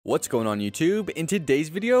What's going on YouTube? In today's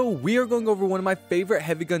video, we are going over one of my favorite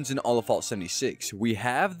heavy guns in all of Fallout 76. We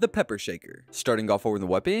have the Pepper Shaker. Starting off over the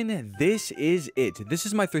weapon, this is it. This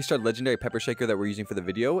is my 3-star legendary Pepper Shaker that we're using for the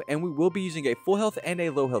video, and we will be using a full health and a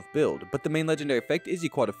low health build. But the main legendary effect is the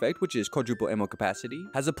quad effect, which is quadruple ammo capacity,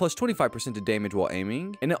 has a plus 25% to damage while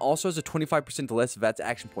aiming, and it also has a 25% less VATS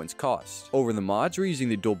action points cost. Over the mods, we're using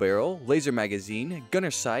the dual barrel, laser magazine, gunner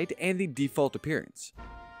sight, and the default appearance.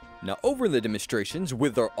 Now over in the demonstrations,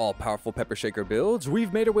 with our all-powerful Pepper Shaker builds,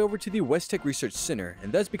 we've made our way over to the West Tech Research Center,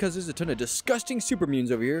 and that's because there's a ton of disgusting super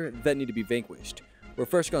mutants over here that need to be vanquished. We're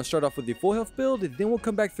first going to start off with the full health build, and then we'll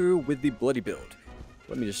come back through with the bloody build.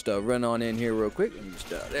 Let me just run on in here real quick. Let me just,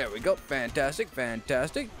 there we go. Fantastic,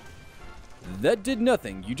 fantastic. That did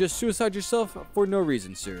nothing. You just suicide yourself for no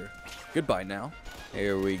reason, sir. Goodbye now.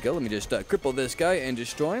 Here we go. Let me just cripple this guy and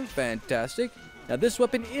destroy him. Fantastic. Now this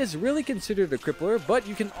weapon is really considered a crippler, but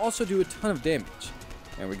you can also do a ton of damage.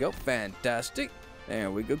 There we go. Fantastic.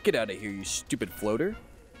 There we go. Get out of here, you stupid floater.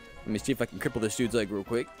 Let me see if I can cripple this dude's leg real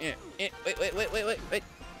quick. Wait.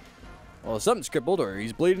 Well, something's crippled or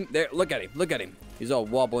he's bleeding. There, look at him. Look at him. He's all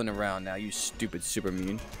wobbling around now, you stupid super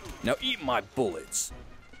mutant. Now eat my bullets.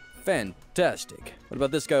 Fantastic. What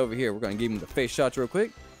about this guy over here? We're going to give him the face shots real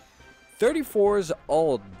quick. 34s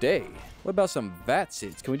all day. What about some VATS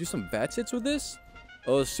hits? Can we do some VATS hits with this?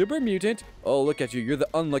 Oh, super mutant. Oh, look at you. You're the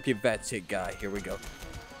unlucky VATS hit guy. Here we go.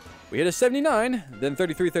 We hit a 79, then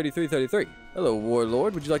 33, 33, 33. Hello,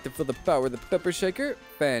 Warlord. Would you like to feel the power of the Pepper Shaker?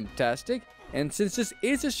 Fantastic. And since this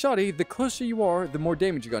is a shotty, the closer you are, the more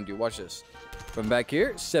damage you're going to do. Watch this. From back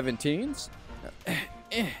here, 17s.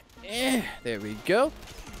 There we go.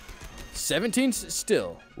 17s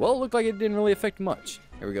still. Well, it looked like it didn't really affect much.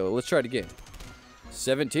 Here we go. Let's try it again.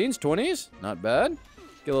 17s, 20s, not bad.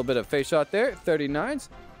 Get a little bit of face shot there. 39s.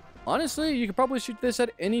 Honestly, you could probably shoot this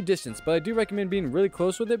at any distance, but I do recommend being really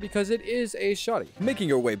close with it because it is a shotty.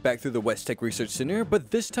 Making our way back through the West Tech Research Center, but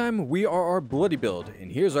this time we are our bloody build. And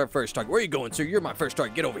here's our first target. Where are you going, sir? You're my first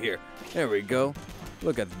target. Get over here. There we go.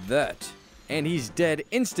 Look at that. And he's dead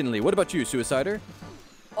instantly. What about you, Suicider?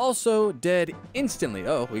 Also dead instantly.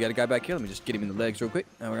 Oh, we got a guy back here. Let me just get him in the legs real quick.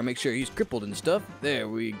 Now we're gonna make sure he's crippled and stuff. There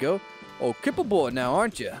we go. Oh, cripple boy now,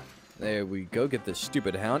 aren't you? There we go. Get this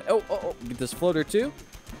stupid hound. Oh, get this floater too.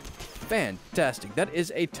 Fantastic. That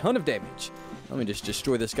is a ton of damage. Let me just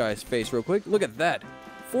destroy this guy's face real quick. Look at that.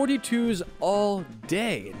 42s all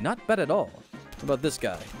day. Not bad at all. What about this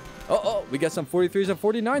guy? Oh, we got some 43s and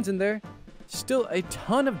 49s in there. Still a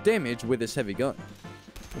ton of damage with this heavy gun.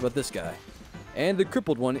 What about this guy? And the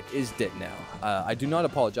crippled one is dead now. I do not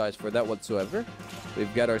apologize for that whatsoever.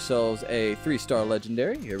 We've got ourselves a 3-star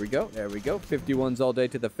legendary. Here we go. There we go. 51s all day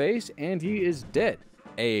to the face, and he is dead.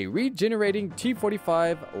 A regenerating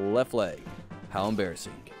T45 left leg. How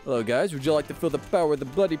embarrassing. Hello, guys. Would you like to feel the power of the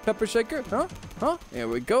bloody Pepper Shaker? Huh? There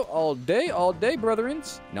we go. All day,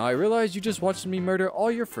 brethrens. Now, I realize you just watched me murder all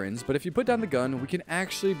your friends, but if you put down the gun, we can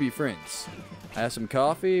actually be friends. I have some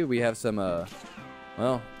coffee. We have some,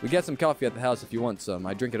 well, we got some coffee at the house if you want some.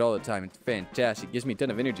 I drink it all the time. It's fantastic. It gives me a ton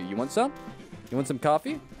of energy. You want some? You want some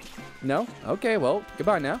coffee? No? Okay, well,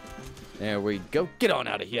 goodbye now. There we go. Get on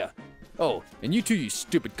out of here. Oh, and you too, you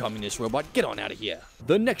stupid communist robot. Get on out of here.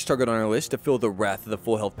 The next target on our list to feel the wrath of the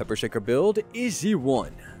full health Pepper Shaker build is the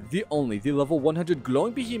one, the only, the level 100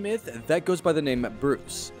 glowing behemoth that goes by the name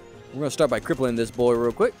Bruce. We're going to start by crippling this boy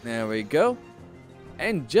real quick. There we go.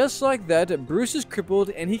 And just like that, Bruce is crippled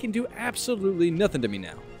and he can do absolutely nothing to me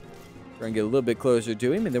now. We're going to get a little bit closer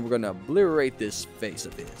to him and then we're going to obliterate this face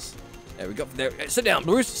of his. There we go. There. Sit down,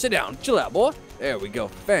 Bruce. Sit down. Chill out, boy. There we go.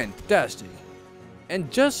 Fantastic.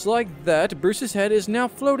 And just like that, Bruce's head is now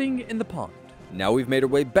floating in the pond. Now we've made our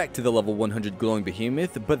way back to the level 100 glowing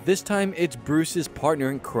behemoth, but this time it's Bruce's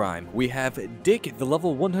partner in crime. We have Dick, the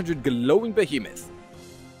level 100 glowing behemoth.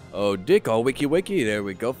 Oh, Dick, all wakey. There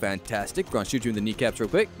we go. Fantastic. We're going to shoot you in the kneecaps real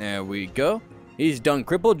quick. There we go. He's done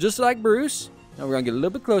crippled just like Bruce. Now we're going to get a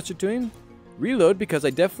little bit closer to him. Reload because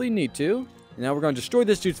I definitely need to. And now we're going to destroy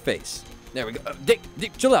this dude's face. There we go. Dick,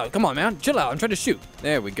 chill out. Come on, man. Chill out. I'm trying to shoot.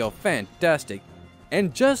 There we go. Fantastic.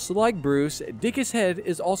 And just like Bruce, Dick's head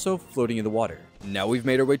is also floating in the water. Now we've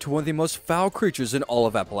made our way to one of the most foul creatures in all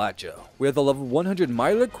of Appalachia. We have the level 100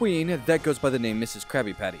 Myla Queen that goes by the name Mrs.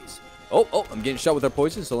 Krabby Patties. Oh, I'm getting shot with her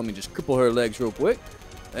poison, so let me just cripple her legs real quick.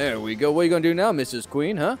 There we go. What are you going to do now, Mrs.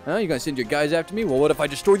 Queen, huh? You going to send your guys after me? Well, what if I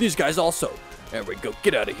destroy these guys also? There we go.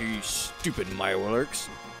 Get out of here, you stupid Mirelurks.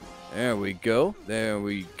 There we go. Now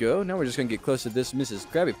we're just going to get close to this Mrs.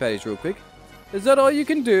 Krabby Patties real quick. Is that all you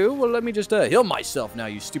can do? Well, let me just heal myself now,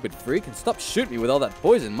 you stupid freak. And stop shooting me with all that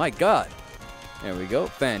poison. My God. There we go.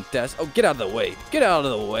 Fantastic. Oh, get out of the way. Get out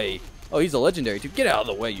of the way. Oh, he's a legendary too. Get out of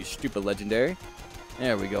the way, you stupid legendary.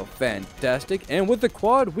 There we go. Fantastic. And with the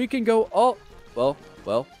quad, we can go all...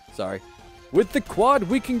 sorry. With the quad,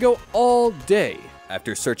 we can go all day.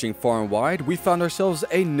 After searching far and wide, we found ourselves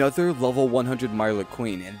another level 100 Mirelurk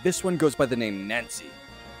Queen, and this one goes by the name Nancy.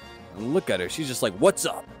 And look at her. She's just like, what's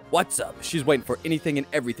up? What's up? She's waiting for anything and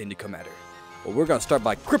everything to come at her. Well, we're going to start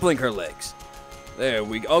by crippling her legs. There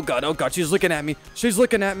we go. Oh god, she's looking at me. She's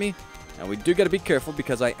looking at me. Now we do got to be careful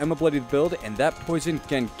because I am a bloodied build and that poison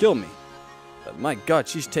can kill me. But my god,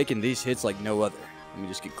 she's taking these hits like no other. Let me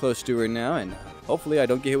just get close to her now and hopefully I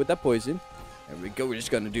don't get hit with that poison. There we go. We're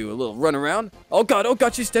just going to do a little run around. Oh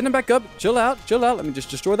god, she's standing back up. Chill out. Let me just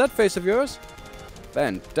destroy that face of yours.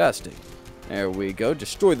 Fantastic. There we go.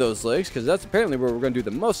 Destroy those legs because that's apparently where we're going to do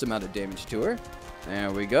the most amount of damage to her.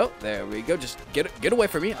 There we go. Just get away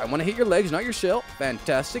from me. I want to hit your legs, not your shell.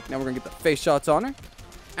 Fantastic. Now we're going to get the face shots on her.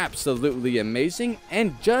 Absolutely amazing.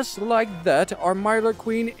 And just like that, our Mirelurk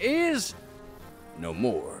Queen is no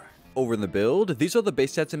more. Over in the build, these are the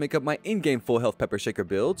base stats that make up my in-game full health pepper shaker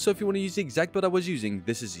build, so if you want to use the exact build I was using,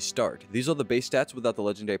 this is the start. These are the base stats without the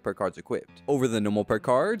legendary perk cards equipped. Over the normal perk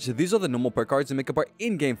cards, these are the normal perk cards that make up our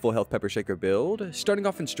in-game full health pepper shaker build. Starting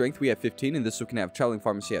off in strength, we have 15, and this one can have traveling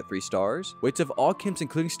pharmacy at 3 stars. Weights of all chems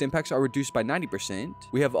including stim packs are reduced by 90%.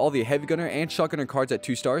 We have all the heavy gunner and shotgunner cards at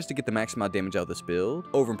 2 stars to get the maximum amount of damage out of this build.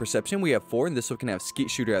 Over in perception, we have 4, and this one can have skeet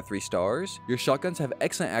shooter at 3 stars. Your shotguns have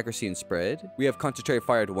excellent accuracy and spread. We have concentrated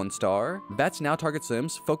fire at 1 star. Bats now targets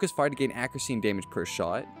limbs, focus fire to gain accuracy and damage per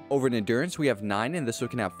shot. Over in endurance, we have 9, and this one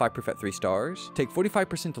can have fireproof at 3 stars. Take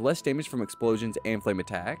 45% less damage from explosions and flame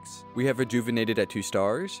attacks. We have rejuvenated at 2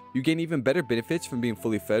 stars. You gain even better benefits from being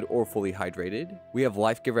fully fed or fully hydrated. We have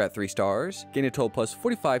life giver at 3 stars. Gain a total plus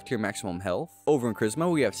 45 to your maximum health. Over in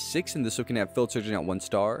charisma, we have 6, and this one can have field surgeon at 1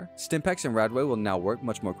 star. Stim packs and radway will now work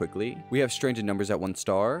much more quickly. We have strange in numbers at 1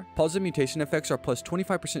 star. Positive mutation effects are plus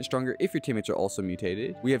 25% stronger if your teammates are also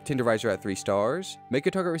mutated. We have tenderizer at 3 stars. Make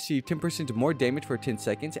a target receive 10% more damage for 10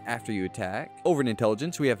 seconds after you attack. Over in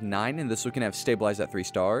intelligence, we have 9, and this one can have stabilize at 3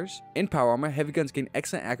 stars. In power armor, heavy guns gain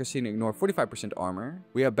excellent accuracy and ignore 45% armor.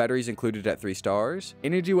 We have batteries included at 3 stars.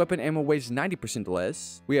 Energy weapon ammo weighs 90%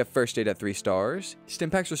 less. We have first aid at 3 stars. Stim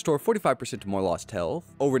packs restore 45% more lost health.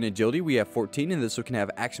 Over in agility, we have 14, and this one can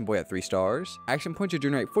have action boy at 3 stars. Action points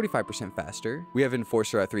regenerate 45% faster. We have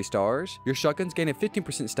enforcer at 3 stars. Your shotguns gain a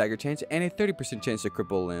 15% stagger chance and a 30% chance to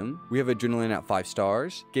cripple a limb. We have adrenaline at 5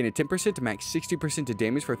 stars. Gain a 10% to max 60% of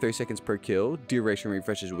damage for 30 seconds per kill. Duration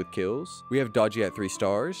refreshes with kills. We have dodgy at 3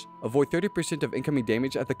 stars. Avoid 30% of incoming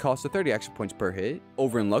damage at the cost of 30 action points per hit.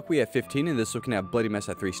 Over in luck, we have 15, and this one can have bloody mess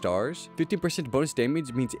at 3 stars. 15% bonus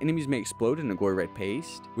damage means enemies may explode in a glory red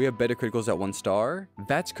paste. We have better criticals at 1 star.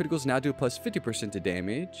 VATS criticals now do plus 50% of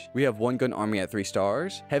damage. We have 1 gun army at 3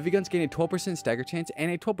 stars. Heavy guns gain a 12% stagger chance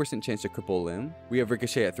and a 12% chance to cripple a limb. We have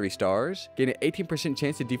ricochet at 3 stars. Gain an 18%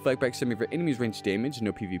 chance to deflect back some of your enemies' range damage,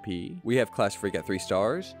 no PvP. We have class freak at 3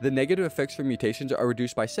 stars. The negative effects for mutations are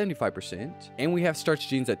reduced by 75%. And we have starch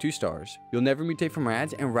genes at 2 stars. You'll never mutate from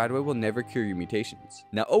rads, and radway will never cure your mutations.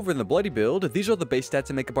 Now over in the bloody build, these are the base stats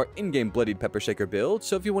that make up our in-game bloodied pepper shaker build,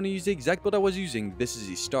 so if you want to use the exact build I was using, this is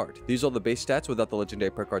the start. These are the base stats without the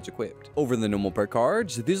legendary perk cards equipped. Over in the normal perk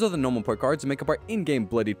cards, these are the normal perk cards that make up our in-game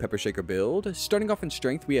bloodied pepper shaker build. Starting off in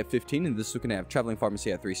strength, we have 15, and this one can have traveling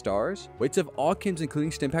pharmacy at 3 stars. Weights of all chems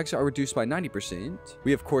including stim packs are reduced by 90%.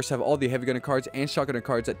 We of course have all the heavy gunner cards and shotgunner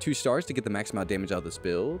cards at 2 stars to get the maximum amount of damage out of this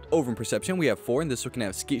build. Over in perception, we have 4, and this one can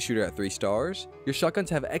have skeet shooter at 3 stars. Your shotguns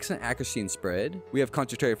have excellent accuracy and spread. We have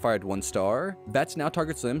concentrated fire at 1 star. Bats now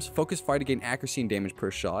targets limbs, focus fire to gain accuracy and damage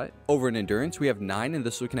per shot. Over in endurance, we have 9, and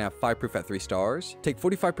this one can have fireproof at 3 stars. Take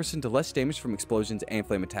 45% less damage from explosions and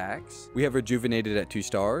flame attacks. We have rejuvenated at 2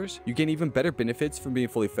 stars. You gain even better benefits from being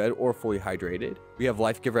fully fed or fully hydrated. We have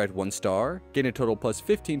life giver at 1 star. Gain a total plus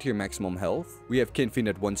 15 to your maximum health. We have kin fiend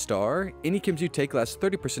at 1 star. Any chems you take last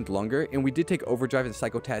 30% longer, and we did take overdrive and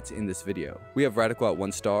psychotats in this video. We have radical at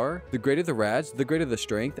 1 star. The greater the rads, the greater the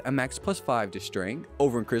strength, a max plus 5 to strength.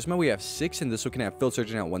 Over in charisma, we have 6, and this one can have field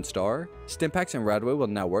surgeon at 1 star. Stim packs and radway will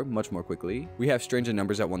now work much more quickly. We have strange in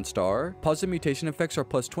numbers at 1 star. Positive mutation effects are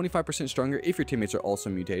plus 25% stronger if your teammates are also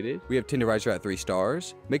mutated. We have tenderizer at 3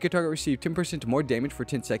 stars. Make a target receive 10% more damage for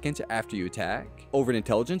 10 seconds after you attack. Over in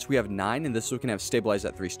intelligence, we have 9, and this one can have stabilize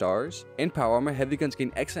res at 3 stars. In power armor, heavy guns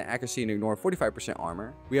gain excellent accuracy and ignore 45%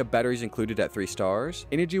 armor. We have batteries included at 3 stars.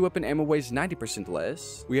 Energy weapon ammo weighs 90%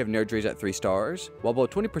 less. We have nerd rage at 3 stars. While below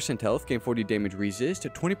 20% health, gain 40 damage resist,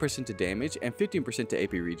 20% to damage, and 15% to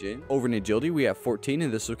AP regen. Over in agility, we have 14,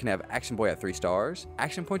 and this one can have action boy at 3 stars.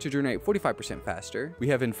 Action points regenerate 45% faster. We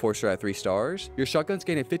have enforcer at 3 stars. Your shotguns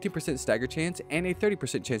gain a 15% stagger chance and a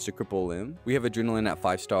 30% chance to cripple a limb. We have adrenaline at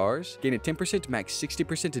 5 stars. Gain a 10% to max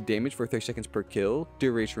 60% to damage for 30 seconds per kill.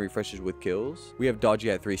 Duration refreshes with kills. We have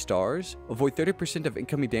dodgy at 3 stars. Avoid 30% of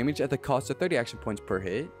incoming damage at the cost of 30 action points per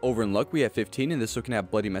hit. Over in luck, we have 15, and this one can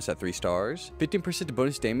have bloody mess at 3 stars. 15%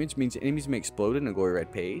 bonus damage means enemies may explode in a glory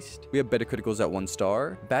red paste. We have better criticals at 1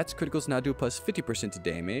 star. Bats criticals now do plus 50% to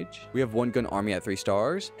damage. We have 1 gun army at 3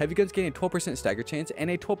 stars. Heavy guns gain a 12% stagger chance and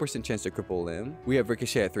a 12% chance to cripple a limb. We have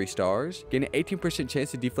ricochet at 3 stars. Gain an 18%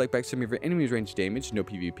 chance to deflect back some of your enemy's range damage, no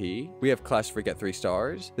PvP. We have class freak at 3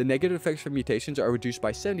 stars. The negative effects from mutations are reduced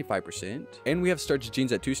by 75%. And we have starch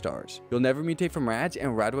genes at 2 stars. You'll never mutate from rads,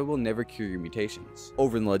 and Radway will never cure your mutations.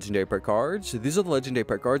 Over in the legendary perk cards, these are the legendary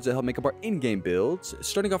perk cards that help make up our in-game builds.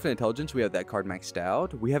 Starting off in intelligence, we have that card maxed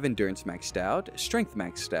out. We have endurance maxed out, strength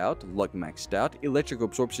maxed out, luck maxed out, electric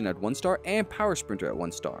absorption at 1 star, and power sprinter at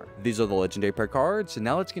 1 star. These are the legendary perk cards.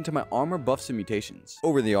 Now let's get into my armor buffs and mutations.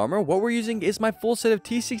 Over the armor, what we're using is my full set of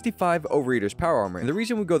T65 Overeaters power armor. And the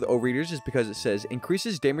reason we go with the Overeaters is because it says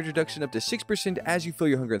increases damage reduction up to 6% as you fill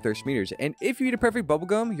your hunger and thirst meters. And if you eat a perfect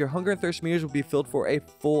bubblegum, your hunger and thirst meters will be filled for a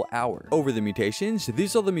full hour. Over the mutations,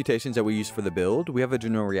 these are the mutations that we use for the build. We have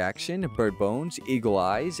adrenal reaction, bird bones, eagle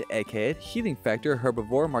eyes, egghead, healing factor,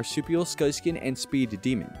 herbivore, marsupial, scully skin, and speed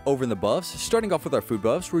demon. Over in the buffs, starting off with our food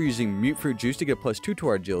buffs, we're using mute fruit juice to get a +2 to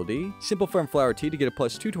our agility, simple firm flower tea to get a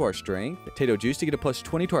 +2 to our strength, potato juice to get a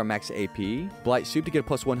 +20 to our max AP, blight soup to get a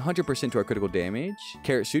 +100% to our critical damage,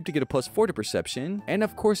 carrot soup to get a +4 to perception, and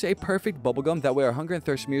of course a perfect bubblegum, that way our hunger and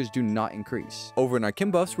thirst meters do not increase. Over in our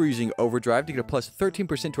chem buffs, we're using overdrive to get a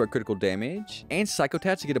 +13% to our critical damage, and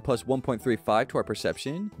psychotats to get a +1.35 to our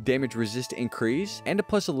perception, damage resist increase, and a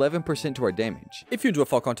 +11% to our damage. If you enjoy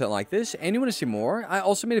fall content like this and you want to see more, I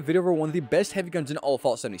also made a video over one of the best heavy guns in all of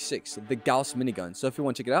Fallout 76, the Gauss minigun. So if you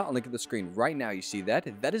want to check it out, I'll link at the screen right now. You see that?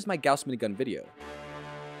 That is my Gauss minigun video.